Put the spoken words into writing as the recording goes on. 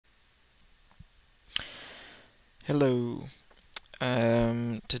Hello.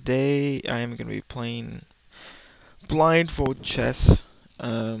 Today I am going to be playing blindfold chess.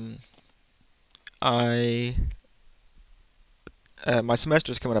 Um, I my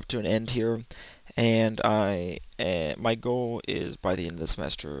semester is coming up to an end here, and my goal is by the end of the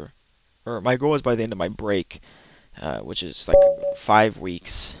semester, or my goal is by the end of my break, which is like 5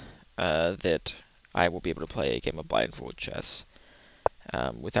 weeks, that I will be able to play a game of blindfold chess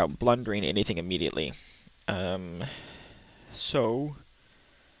without blundering anything immediately. Um, so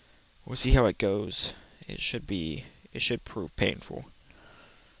we'll see how it goes. It should prove painful.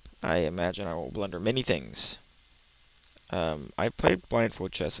 I imagine I will blunder many things. I played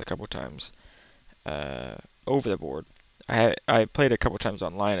blindfold chess a couple times uh, over the board. I played a couple times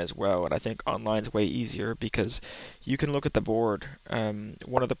online as well, and I think online's way easier because you can look at the board.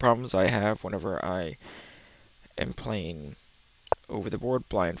 One of the problems I have whenever I am playing over the board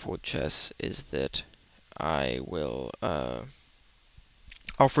blindfold chess is that I'll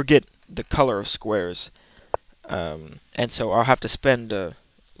forget the color of squares. And so I'll have to spend a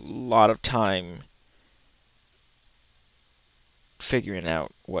lot of time figuring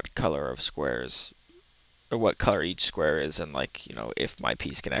out what color of squares or what color each square is, and like if my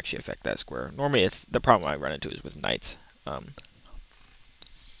piece can actually affect that square. Normally, it's the problem I run into is with knights.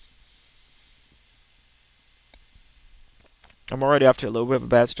 I'm already off to a little bit of a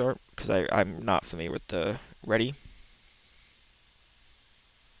bad start because I'm not familiar with the ready.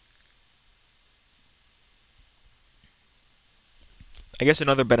 I guess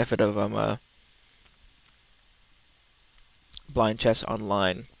another benefit of blind chess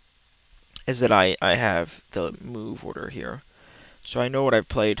online is that I have the move order here, so I know what I've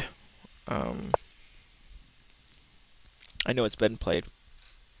played. Um, I know it's been played.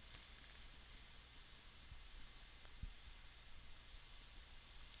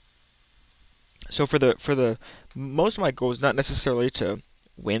 So for the most of my goal is not necessarily to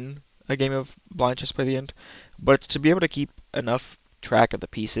win a game of blind chess by the end, but it's to be able to keep enough track of the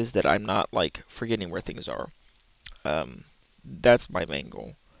pieces that I'm not like forgetting where things are. That's my main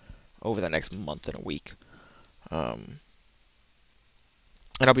goal over the next month and a week. Um,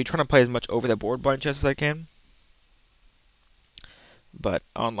 and I'll be trying to play as much over the board blind chess as I can, but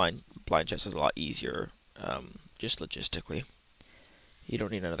online blind chess is a lot easier, just logistically. You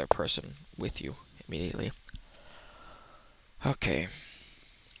don't need another person with you immediately. Okay.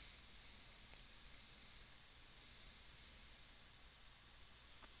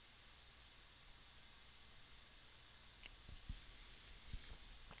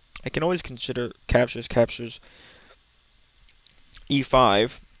 I can always consider captures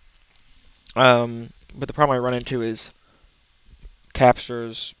e5. But the problem I run into is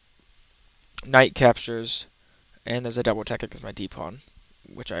captures, knight captures, and there's a double attack against my d-pawn,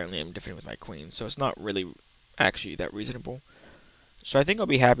 which I only am defending with my queen. So it's not really actually that reasonable. So I think I'll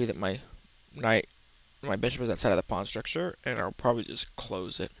be happy that knight, my bishop is outside of the pawn structure, and I'll probably just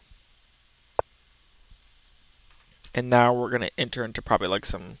close it. And now we're gonna enter into probably like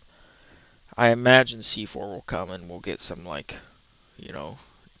some. I imagine c4 will come, and we'll get some like, you know,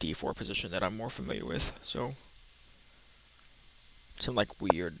 d4 position that I'm more familiar with. So some like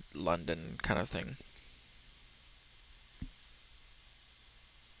weird London kind of thing.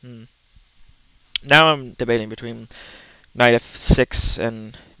 Hmm. Now I'm debating between knight f6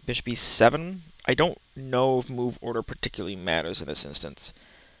 and bishop e7. I don't know if move order particularly matters in this instance.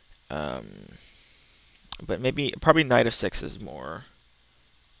 Um, but probably knight f6 is more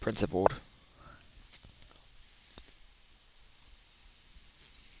principled.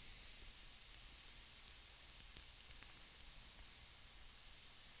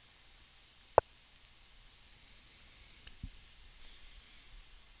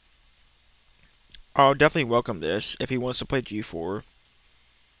 I'll definitely welcome this. If he wants to play g4,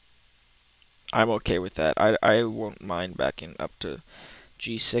 I'm okay with that. I won't mind backing up to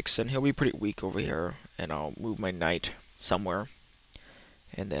g6, and he'll be pretty weak over here, and I'll move my knight somewhere,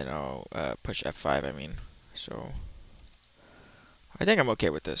 and then I'll push f5, I mean. So I think I'm okay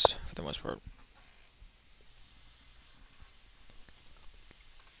with this for the most part.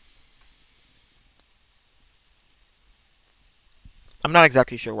 I'm not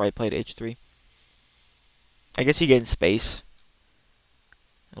exactly sure why he played h3. I guess he gained space,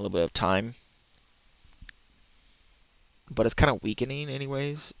 a little bit of time, but it's kind of weakening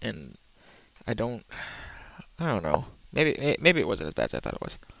anyways, and I don't, I don't know. Maybe it wasn't as bad as I thought it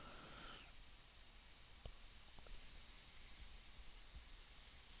was.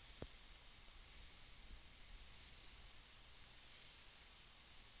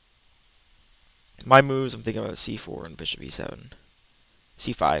 My moves, I'm thinking about c4 and bishop e7.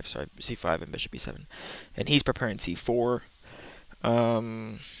 c5, sorry, c5 and bishop e7. And he's preparing c4.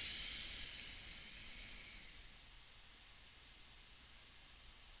 Um,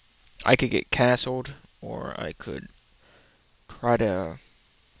 I could get castled, or I could try to...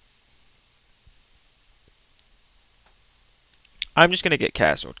 I'm just going to get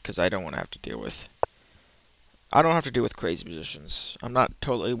castled, because I don't want to have to deal with... I don't have to deal with crazy positions. I'm not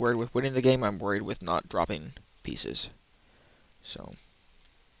totally worried with winning the game, I'm worried with not dropping pieces. So,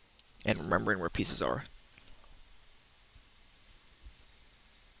 and remembering where pieces are.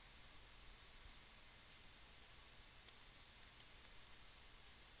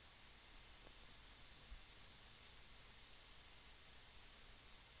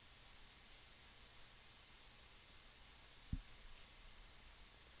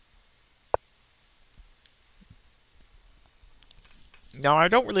 Now, I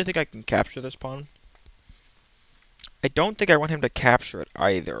don't really think I can capture this pawn. I don't think I want him to capture it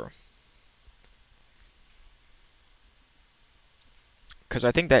either. Because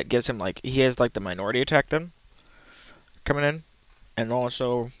I think that gives him, like, he has, like, the minority attack then coming in. And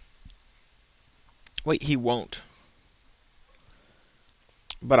also, wait, he won't.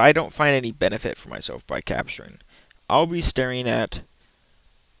 But I don't find any benefit for myself by capturing. I'll be staring at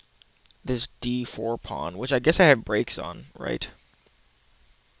this d4 pawn, which I guess I have breaks on, right?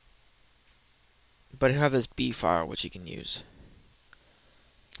 But I have this b file, which he can use.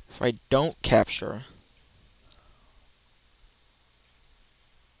 If I don't capture,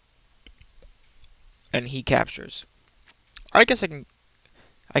 and he captures, I guess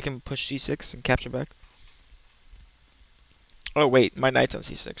I can push c6 and capture back. Oh wait, my knight's on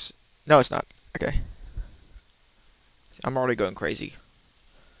c6. No, it's not. Okay. I'm already going crazy.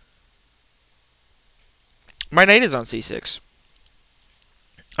 My knight is on c6.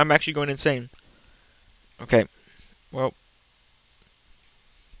 I'm actually going insane. Okay. Well,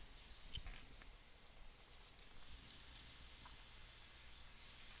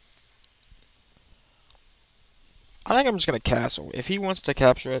 I think I'm just going to castle. If he wants to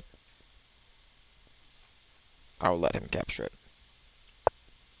capture it, I'll let him capture it.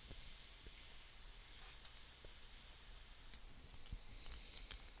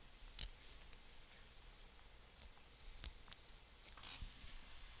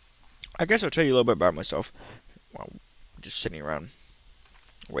 I guess I'll tell you a little bit about myself while just sitting around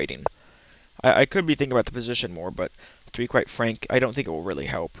waiting. I could be thinking about the position more, but to be quite frank, I don't think it will really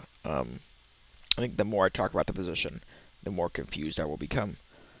help. I think the more I talk about the position, the more confused I will become,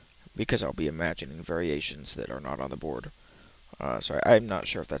 because I'll be imagining variations that are not on the board. So I'm not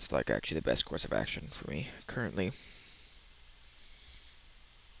sure if that's like actually the best course of action for me currently.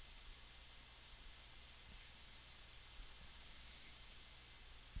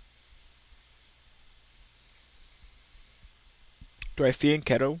 Do I fee and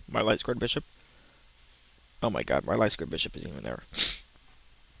Keto my light squared bishop? Oh my god, my light squared bishop isn't even there.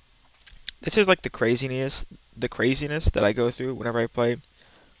 This is like the craziness that I go through whenever I play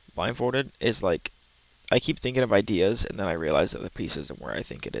blindfolded is like I keep thinking of ideas and then I realize that the piece isn't where I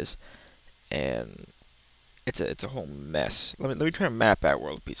think it is, and it's a whole mess. Let me try to map out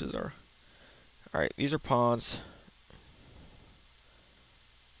where the pieces are. All right, these are pawns.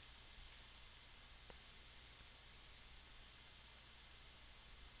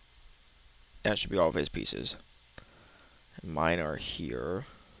 That should be all of his pieces. And mine are here.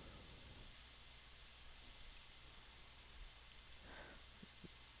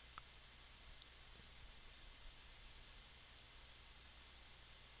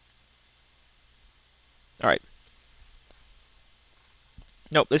 All right.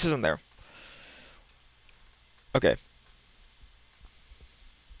 Nope, this isn't there. Okay.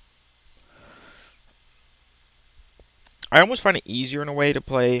 I almost find it easier in a way to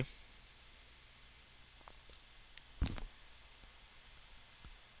play.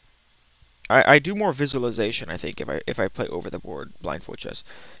 I do more visualization, I think, if I play over the board blindfold chess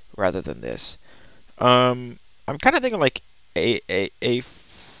rather than this. I'm kind of thinking like a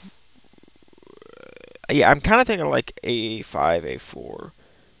yeah, I'm kind of thinking like a5, a4,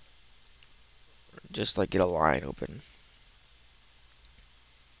 just like get a line open.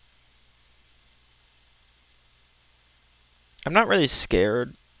 I'm not really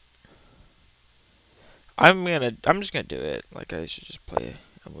scared. I'm just gonna do it. Like I should just play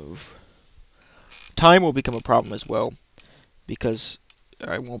a move. Time will become a problem as well because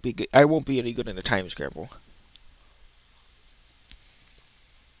I won't be good. I won't be any good in a time scramble.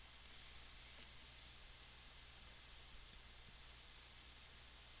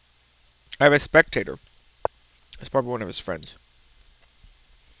 I have a spectator. It's probably one of his friends.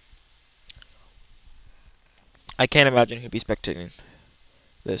 I can't imagine he'd be spectating.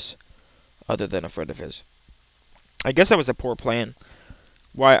 this other than a friend of his. I guess that was a poor plan.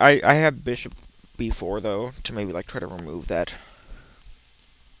 Why I have bishop b4 though to maybe like try to remove that.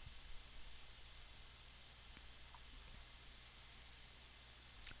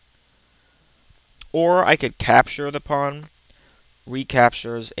 Or I could capture the pawn,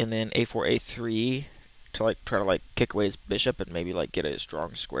 recaptures, and then a4 a3 to like try to like kick away his bishop and maybe like get a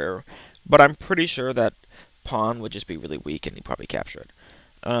strong square. But I'm pretty sure that pawn would just be really weak and he'd probably capture it.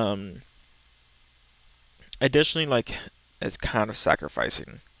 Additionally, like it's kind of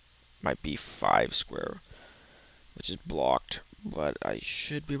sacrificing my b5 square, which is blocked, but I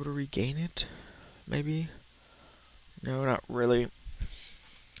should be able to regain it. Maybe. No, not really.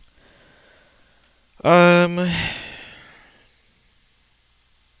 Um,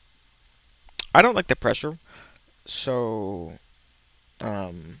 I don't like the pressure, so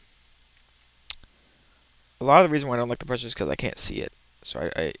a lot of the reason why I don't like the pressure is because I can't see it.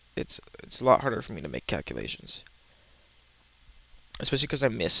 So it's a lot harder for me to make calculations, especially because I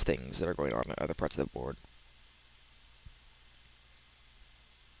miss things that are going on in other parts of the board.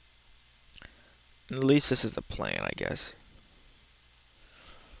 And at least this is the plan, I guess.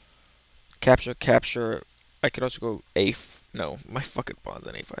 Capture, capture. I could also go a. No, my fucking pawn's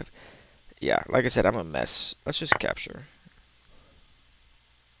on a5. Yeah, like I said, I'm a mess. Let's just capture.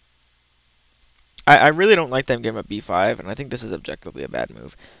 I really don't like them giving up b5, and I think this is objectively a bad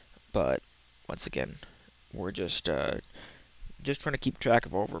move. But once again, we're just trying to keep track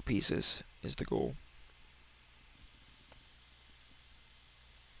of all of our pieces is the goal.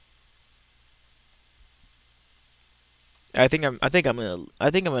 I think I'm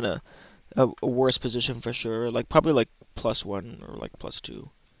in a worse position for sure. Like probably like +1 or like +2,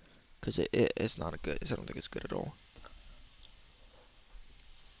 because it's not a good. I don't think it's good at all.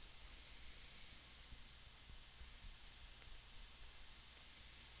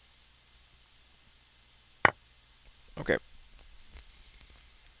 Okay,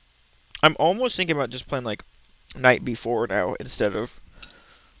 I'm almost thinking about just playing like knight b4 now instead of,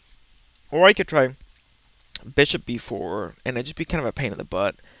 or I could try bishop b4 and it'd just be kind of a pain in the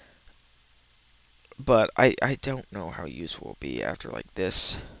butt. But I don't know how useful it'll be after like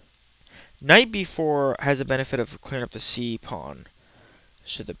this. Knight b4 has the benefit of clearing up the c pawn,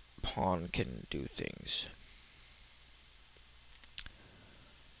 so the pawn can do things.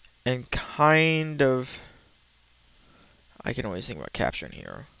 And kind of, I can always think about capturing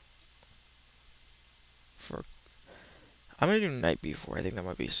here. For I'm gonna do knight b4. I think that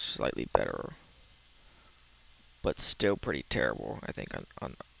might be slightly better, but still pretty terrible. I think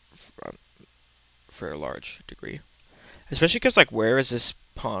on for a large degree, especially because like where is this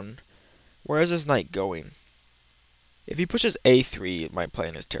pawn? Where is this knight going? If he pushes a3, my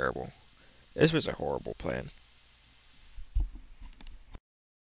plan is terrible. This was a horrible plan.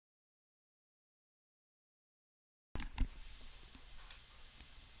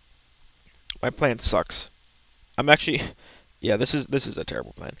 My plan sucks. I'm actually, yeah, this is a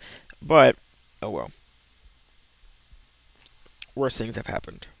terrible plan, but oh well. Worse things have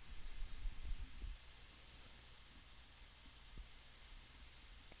happened.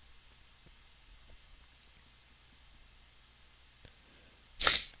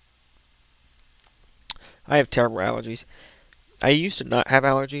 I have terrible allergies. I used to not have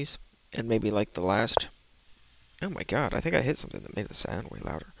allergies, and maybe like the last. Oh my god! I think I hit something that made the sound way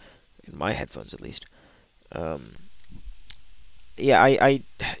louder in my headphones, at least. Um, yeah,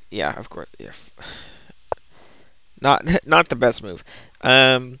 yeah, of course, yeah, not not the best move.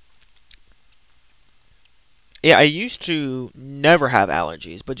 Um, yeah, I used to never have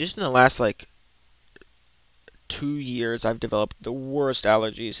allergies, but just in the last like 2 years, I've developed the worst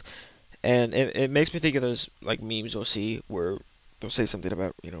allergies, and it makes me think of those like memes you'll see where they'll say something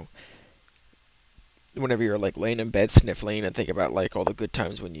about whenever you're like laying in bed sniffling and think about like all the good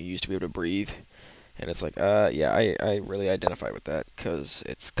times when you used to be able to breathe, and it's like yeah, I really identify with that because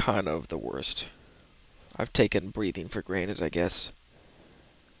it's kind of the worst. I've taken breathing for granted, I guess.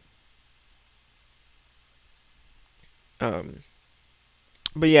 Um,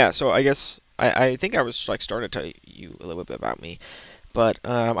 but yeah, so I guess I think I was like starting to tell you a little bit about me, but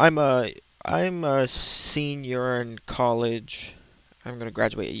I'm a senior in college. I'm gonna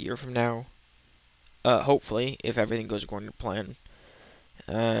graduate a year from now. Hopefully, if everything goes according to plan.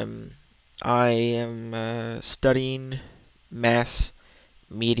 Um, I am studying mass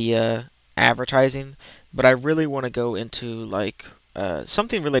media advertising, but I really want to go into like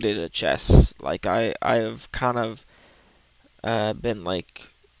something related to chess. Like I've kind of been like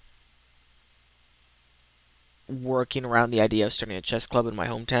working around the idea of starting a chess club in my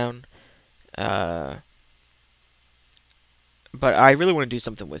hometown. Uh, but I really want to do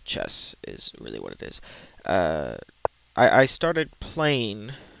something with chess. Is really what it is. Uh, I started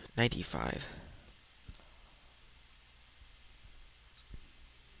playing 95.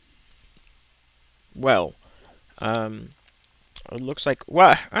 Well, um, it looks like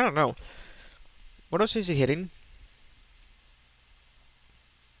well, I don't know. What else is he hitting?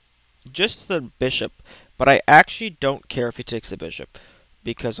 Just the bishop, but I actually don't care if he takes the bishop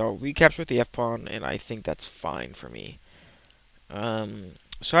because I'll recapture with the f pawn, and I think that's fine for me.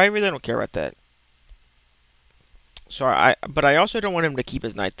 So I really don't care about that. But I also don't want him to keep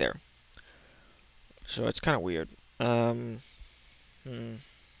his knight there. So it's kind of weird. Um, hmm.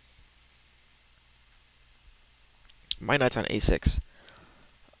 My knight's on a6.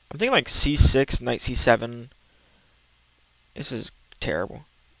 I'm thinking like c6, knight c7. This is terrible.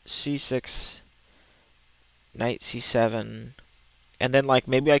 c6, knight c7, and then like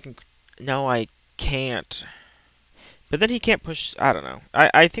maybe I can. No, I can't. But then he can't push. I don't know.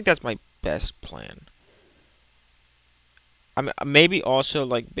 I think that's my best plan. I mean, maybe also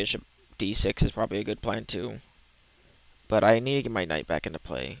like bishop d6 is probably a good plan too. But I need to get my knight back into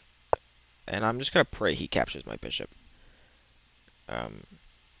play, and I'm just gonna pray he captures my bishop.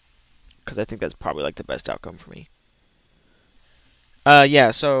 Because I think that's probably like the best outcome for me.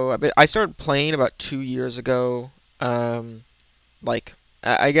 Yeah. So I started playing about 2 years ago. Um, like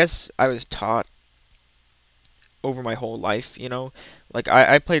I guess I was taught over my whole life. Like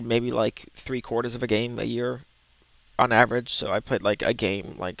I played maybe like 3/4 of a game a year on average. So I played like a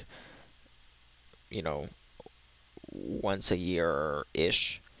game like you know once a year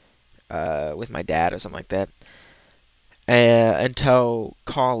ish with my dad or something like that. Until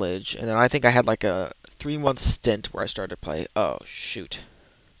college, and then I think I had like a 3 month stint where I started to play. Oh shoot,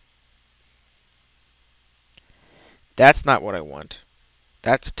 that's not what I want.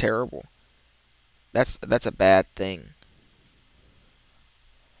 That's terrible. That's a bad thing.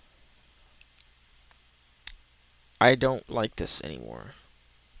 I don't like this anymore.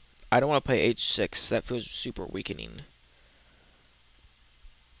 I don't want to play h6. That feels super weakening.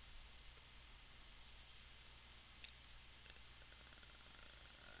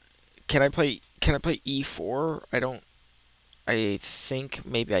 Can I play e4? I don't. I think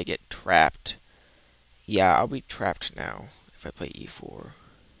maybe I get trapped. Yeah, I'll be trapped now if I play e4.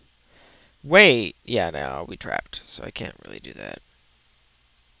 Wait, yeah, now I'll be trapped, so I can't really do that.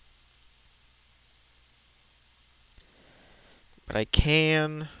 But I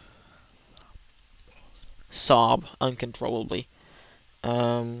can sob uncontrollably.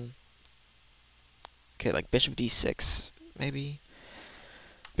 Um, okay, like bishop d6, maybe.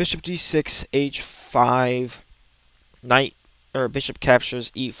 Bishop d6, h5, knight, or bishop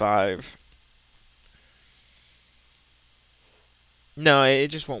captures e5. No, it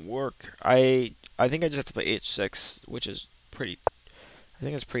just won't work. I think I just have to play h6, which is pretty. I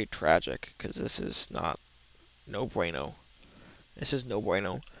think it's pretty tragic because this is not no bueno. This is no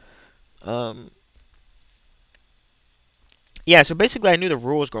bueno. Um, yeah. So basically, I knew the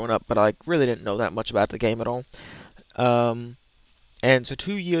rules growing up, but I really didn't know that much about the game at all. Um, and so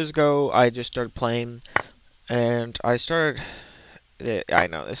 2 years ago, I just started playing, and I started. I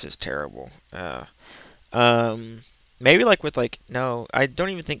know this is terrible. Um, maybe like with like no, I don't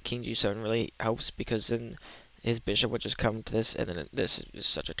even think King G7 really helps because then his bishop would just come to this, and then this is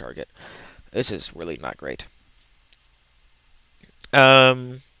such a target. This is really not great.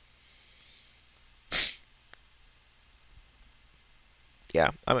 Um,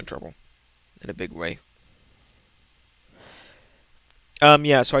 yeah, I'm in trouble in a big way.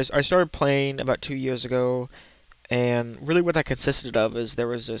 Yeah, so I started playing about 2 years ago, and really what that consisted of is there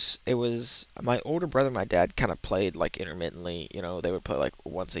was this. It was my older brother and my dad kind of played like intermittently. They would play like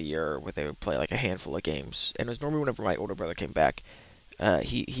once a year, where they would play like a handful of games, and it was normally whenever my older brother came back.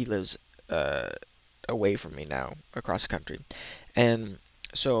 He lives uh, away from me now, across the country, and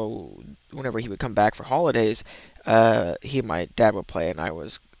so whenever he would come back for holidays, he and my dad would play, and I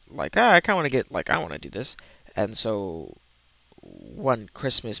was like, I kind of want to get like I want to do this, and so one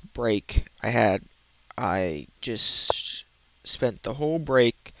Christmas break I just spent the whole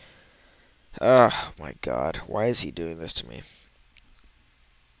break. Oh my God, why is he doing this to me?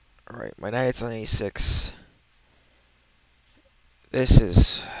 All right, my knight's on a6. This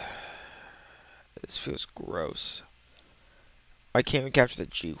is this feels gross. I can't even capture the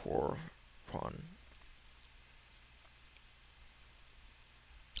G4 pawn.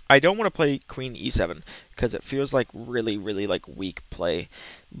 I don't want to play Queen E7 because it feels like really, really like weak play,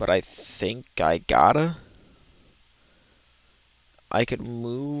 but I think I gotta. I could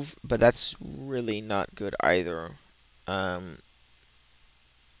move, but that's really not good either. Um,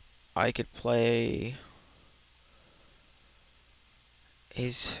 I could play.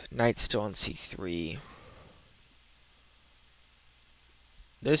 His knight's still on c3.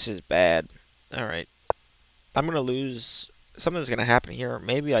 This is bad. Alright. I'm gonna lose. Something's gonna happen here.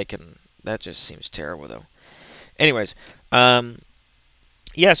 Maybe I can. That just seems terrible, though. Anyways,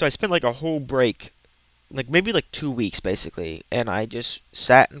 yeah, so I spent like a whole break, like maybe like 2 weeks basically, and I just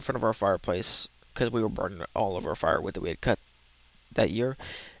sat in front of our fireplace because we were burning all of our firewood that we had cut that year.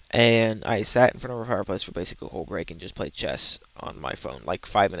 And I sat in front of our fireplace for basically a whole break and just played chess on my phone, like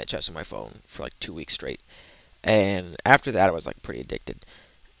 5 minute chess on my phone for like 2 weeks straight. And after that, I was like pretty addicted.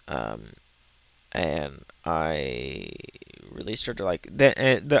 Um, and I really started to like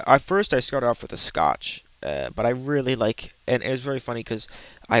at first I started off with a Scotch, but I really like, and it was very funny because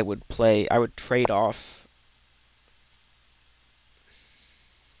I would trade off.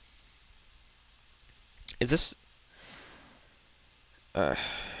 Is this? Uh,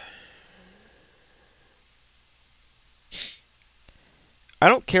 I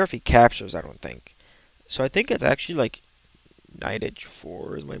don't care if he captures. I don't think. So I think it's actually like knight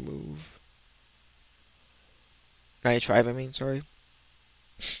h4 is my move. Knight h5. I mean, sorry.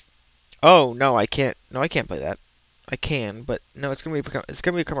 Oh no, I can't. No, I can't play that. I can, but no, it's gonna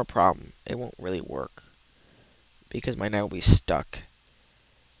become a problem. It won't really work because my knight will be stuck.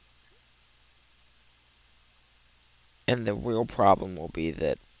 And the real problem will be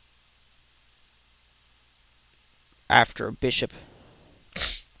that after a bishop.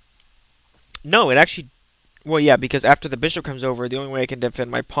 No, it actually. Well, yeah, because after the bishop comes over, the only way I can defend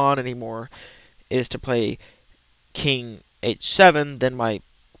my pawn anymore is to play king h7. Then my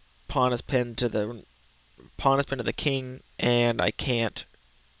pawn is pinned to the king, and I can't.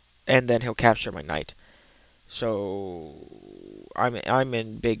 And then he'll capture my knight. So I'm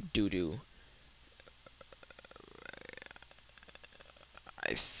in big doo doo.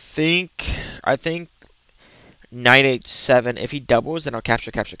 I think I think knight h7. If he doubles, then I'll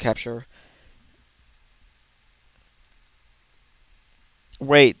capture, capture, capture.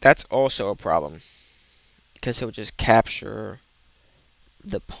 Wait, that's also a problem because he'll just capture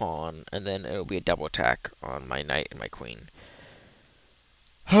the pawn, and then it'll be a double attack on my knight and my queen.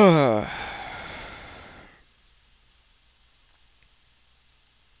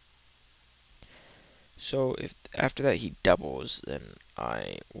 So if after that he doubles, then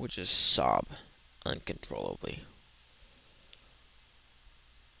I will just sob uncontrollably.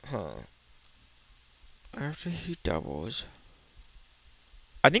 After he doubles,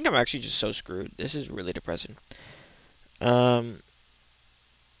 I think I'm actually just so screwed. This is really depressing. Um,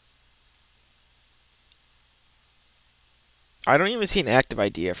 I don't even see an active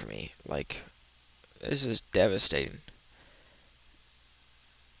idea for me. Like, this is devastating.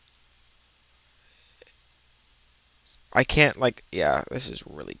 I can't, like, yeah, this is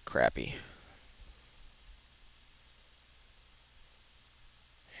really crappy.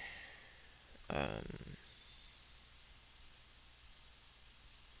 Um,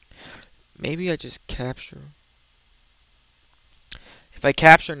 maybe I just capture. If I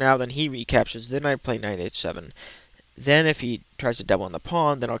capture now, then he recaptures. Then I play knight h7. Then if he tries to double on the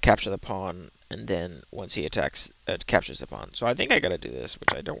pawn, then I'll capture the pawn. And then once he attacks, captures the pawn. So I think I gotta do this,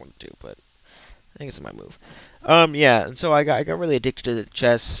 which I don't want to do, but I think it's my move. Yeah, and so I got really addicted to the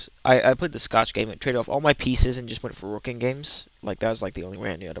chess. I played the Scotch game and traded off all my pieces and just went for rooking games. Like that was like the only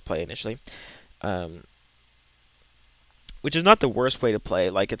way I knew how to play initially. Um, which is not the worst way to play.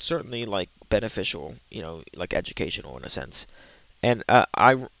 Like it's certainly like beneficial, like educational in a sense. And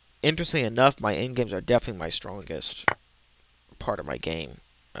interestingly enough, my end games are definitely my strongest part of my game.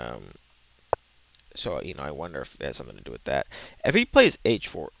 Um, so I wonder if it has something to do with that. If he plays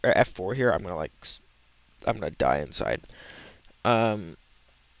h4 or f4 here, I'm gonna die inside. Um,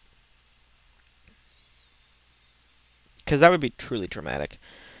 because that would be truly traumatic.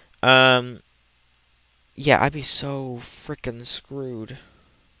 Um, yeah, I'd be so freaking screwed.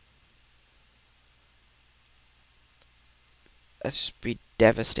 That'd just be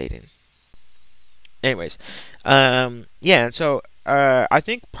devastating. Anyways, yeah, and so I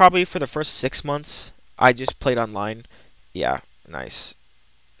think probably for the first 6 months I just played online. Yeah, nice.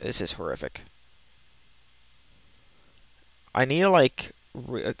 This is horrific. I need to like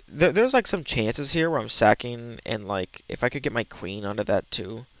there's like some chances here where I'm sacking and like if I could get my queen onto that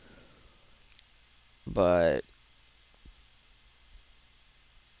too. But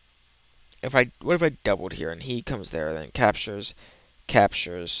what if I doubled here and he comes there and then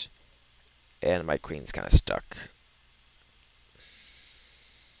captures and my queen's kind of stuck.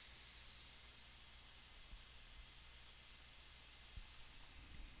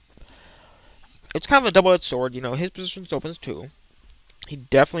 It's kind of a double-edged sword, his position's opens too. He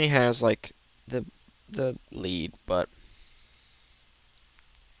definitely has like the lead, but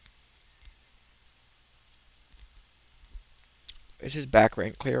Is his back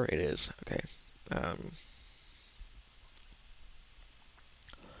rank clear? It is. Okay. Um,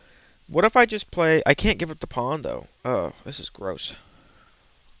 what if I just play... I can't give up the pawn, though. Oh, this is gross.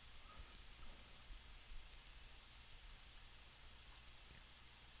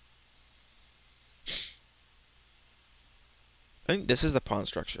 I think this is the pawn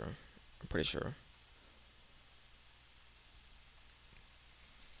structure. I'm pretty sure.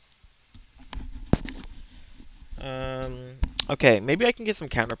 Um, okay, maybe I can get some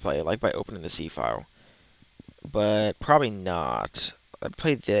counterplay, like by opening the C file. But probably not. I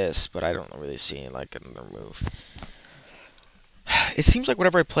played this, but I don't really see like another move. It seems like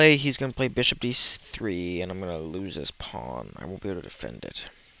whatever I play, he's going to play bishop d3, and I'm going to lose this pawn. I won't be able to defend it.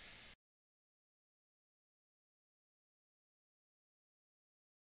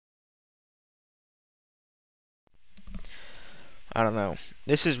 I don't know.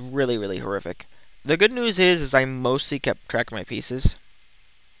 This is really, really horrific. The good news is I mostly kept track of my pieces.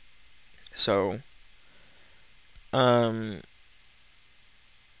 So, um,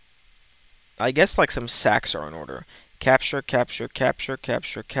 I guess like some sacks are in order. Capture, capture, capture,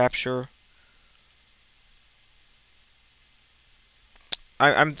 capture, capture.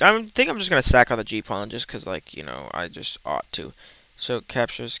 I think I'm just gonna sack on the G pawn just because like I just ought to. So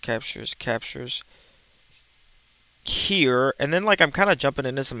captures, captures, captures here, and then like I'm kind of jumping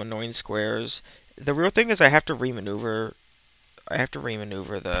into some annoying squares. The real thing is I have to remaneuver. I have to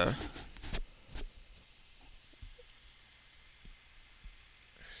remaneuver the.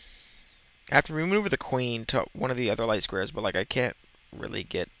 I have to remaneuver the queen to one of the other light squares, but like I can't really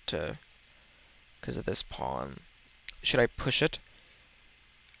get to because of this pawn. Should I push it?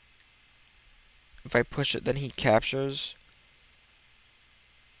 If I push it, then he captures.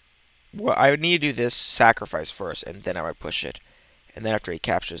 Well, I would need to do this sacrifice first, and then I would push it. And then after he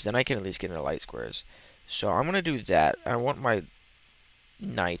captures, then I can at least get into light squares. So I'm going to do that. I want my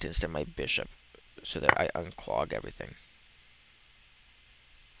knight instead of my bishop, so that I unclog everything.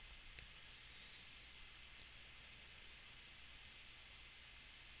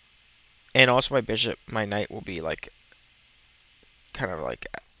 And also my bishop, my knight will be like, kind of like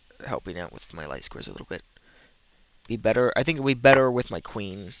helping out with my light squares a little bit. Be better. I think it'll be better with my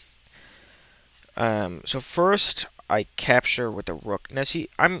queen. So first I capture with the rook. Now see,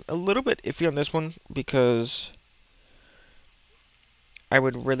 I'm a little bit iffy on this one because I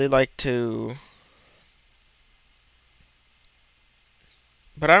would really like to,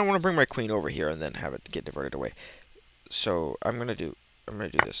 but I don't want to bring my queen over here and then have it get diverted away. So I'm gonna do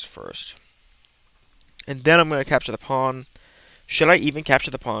this first, and then I'm gonna capture the pawn. Should I even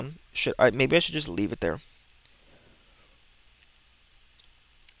capture the pawn? Maybe I should just leave it there.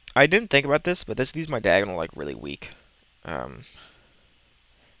 I didn't think about this, but this leaves my diagonal like really weak. Um,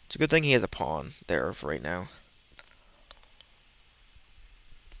 it's a good thing he has a pawn there for right now.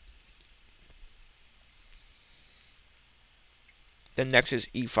 Then next is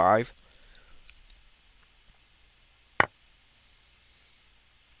e5.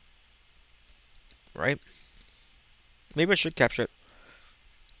 Right? Maybe I should capture it.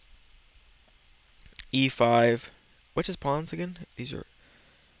 e5. What's his pawns again?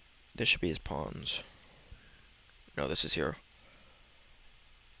 This should be his pawns. No, this is here.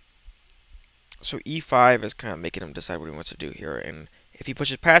 So e5 is kind of making him decide what he wants to do here, and if he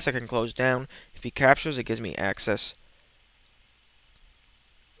pushes past, I can close down. If he captures, it gives me access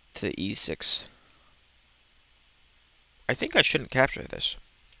to the e6. I think I shouldn't capture this.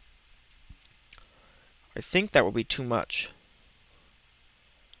 I think that will be too much.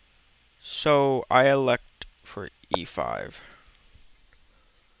 So I elect for e5.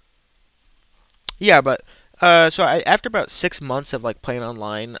 Yeah, but so after about 6 months of like playing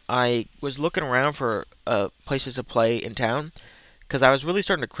online, I was looking around for places to play in town because I was really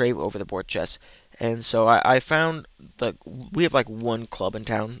starting to crave over the board chess, and so I found like we have like one club in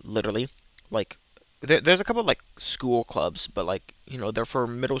town, literally, like. There's a couple of, like school clubs, but like they're for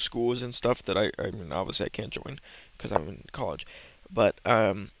middle schools and stuff that I mean obviously I can't join because I'm in college, but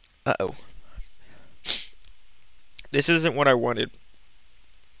uh-oh, this isn't what I wanted.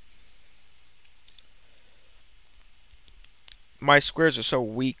 My squares are so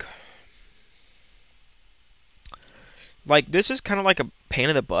weak. Like, this is kind of like a pain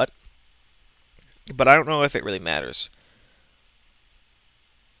in the butt, but I don't know if it really matters.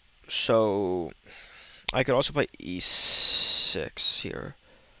 So, I could also play e6 here.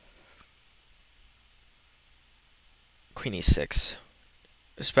 Queen e6.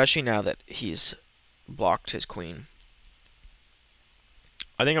 Especially now that he's blocked his queen.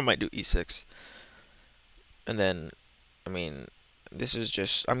 I think I might do e6. And then, I mean, this is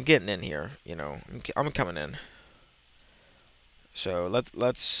just... I'm getting in here, I'm coming in. So let's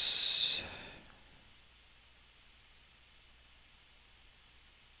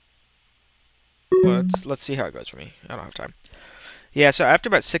see how it goes for me. I don't have time. Yeah, so after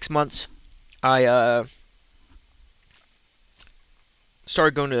about 6 months, I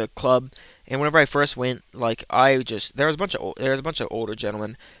started going to a club, and whenever I first went, like I just there was a bunch of older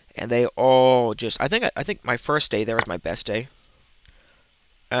gentlemen, and they all just I think my first day there was my best day.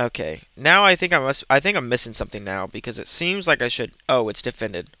 Okay, now I think I'm missing something now because it seems like I should. Oh, it's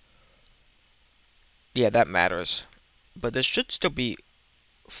defended. Yeah, that matters, but this should still be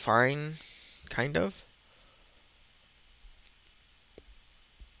fine, kind of.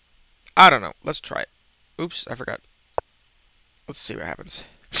 I don't know. Let's try it. Oops, I forgot. Let's see what happens.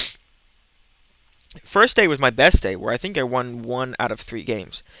 First day was my best day, where I think I won 1 out of 3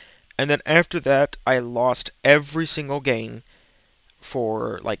 games. And then after that, I lost every single game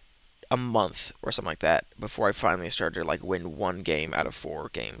for like a month or something like that before I finally started to like win 1 game out of 4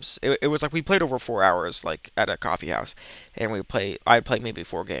 games. It was like we played over 4 hours like at a coffee house, and I'd play maybe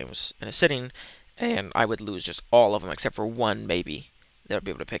 4 games in a sitting, and I would lose just all of them except for one maybe that I'd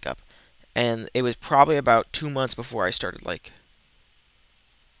be able to pick up. And it was probably about 2 months before I started like,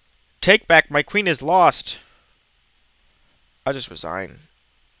 take back my queen is lost. I'll just resign.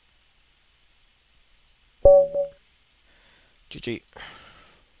 GG.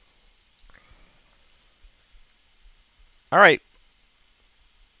 All right.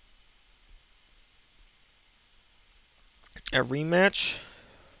 A rematch.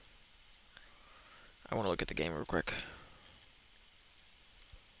 I want to look at the game real quick.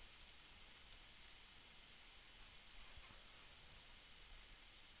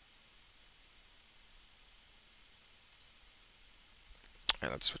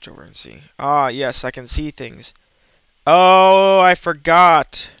 And let's switch over and see. Ah, yes, I can see things. Oh, I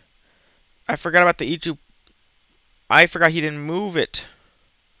forgot. I forgot about the E2. I forgot he didn't move it.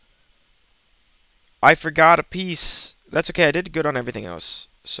 I forgot a piece. That's okay. I did good on everything else.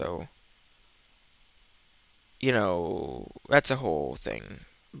 So, that's a whole thing.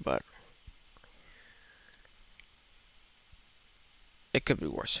 But it could be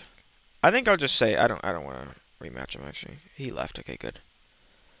worse. I think I'll just say I don't want to rematch him actually. He left. Okay, good.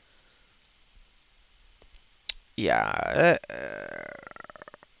 Yeah.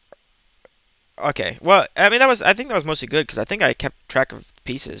 Okay. Well, I mean I think that was mostly good because I think I kept track of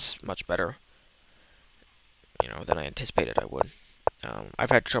pieces much better, than I anticipated I would. I've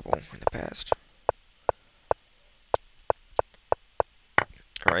had trouble in the past.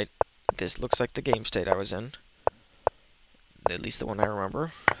 All right. This looks like the game state I was in. At least the one I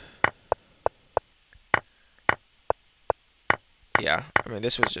remember. Yeah. I mean,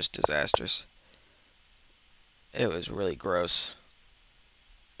 this was just disastrous. It was really gross.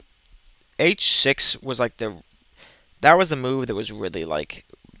 H6 was like that was the move that was really like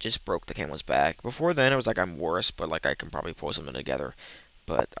just broke the camel's back. Before then it was like I'm worse, but like I can probably pull something together.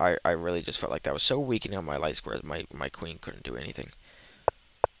 But I really just felt like that was so weakening on my light squares. My queen couldn't do anything.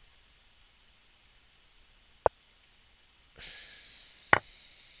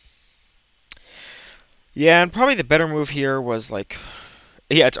 Yeah, and probably the better move here was like,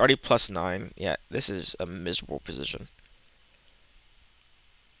 yeah, it's already +9. Yeah, this is a miserable position.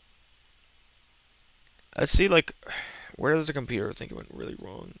 Let's see, like, where does the computer think it went really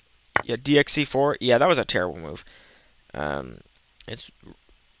wrong? Yeah, DXC4. Yeah, that was a terrible move. It's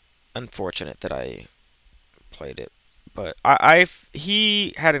unfortunate that I played it, but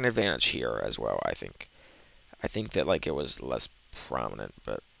he had an advantage here as well. I think. I think that like it was less prominent,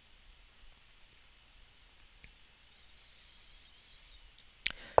 but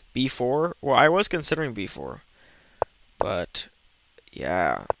B4. Well, I was considering B4, but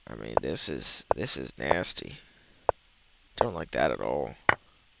yeah, I mean this is nasty. Don't like that at all.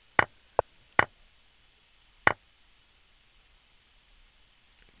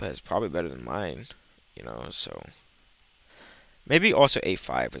 But it's probably better than mine, so maybe also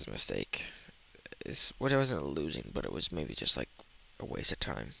A5 was a mistake. It wasn't losing, but it was maybe just like a waste of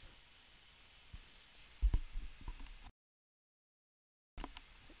time.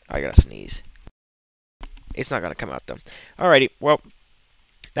 I gotta sneeze. It's not gonna come out though. Alrighty, well,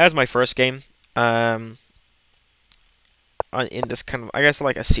 that was my first game. Um, in this kind of, I guess,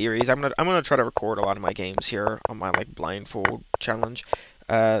 like a series. I'm gonna try to record a lot of my games here on my like blindfold challenge,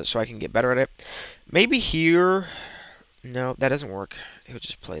 so I can get better at it. Maybe here. No, that doesn't work. He'll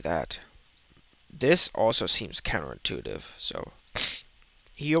just play that. This also seems counterintuitive, so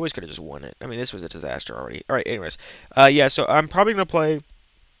he always could have just won it. I mean, this was a disaster already. All right, anyways, yeah. So I'm probably gonna play.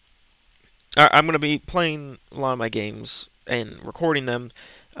 I'm gonna be playing a lot of my games and recording them,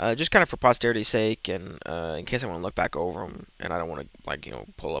 just kind of for posterity's sake, and in case I want to look back over them, and I don't want to like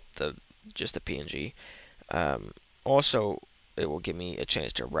pull up the just the PNG. Also, it will give me a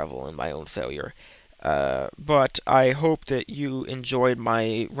chance to revel in my own failure. But I hope that you enjoyed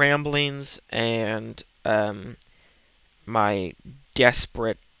my ramblings and my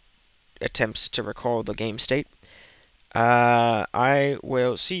desperate attempts to recall the game state. I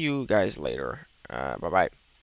will see you guys later. Bye bye.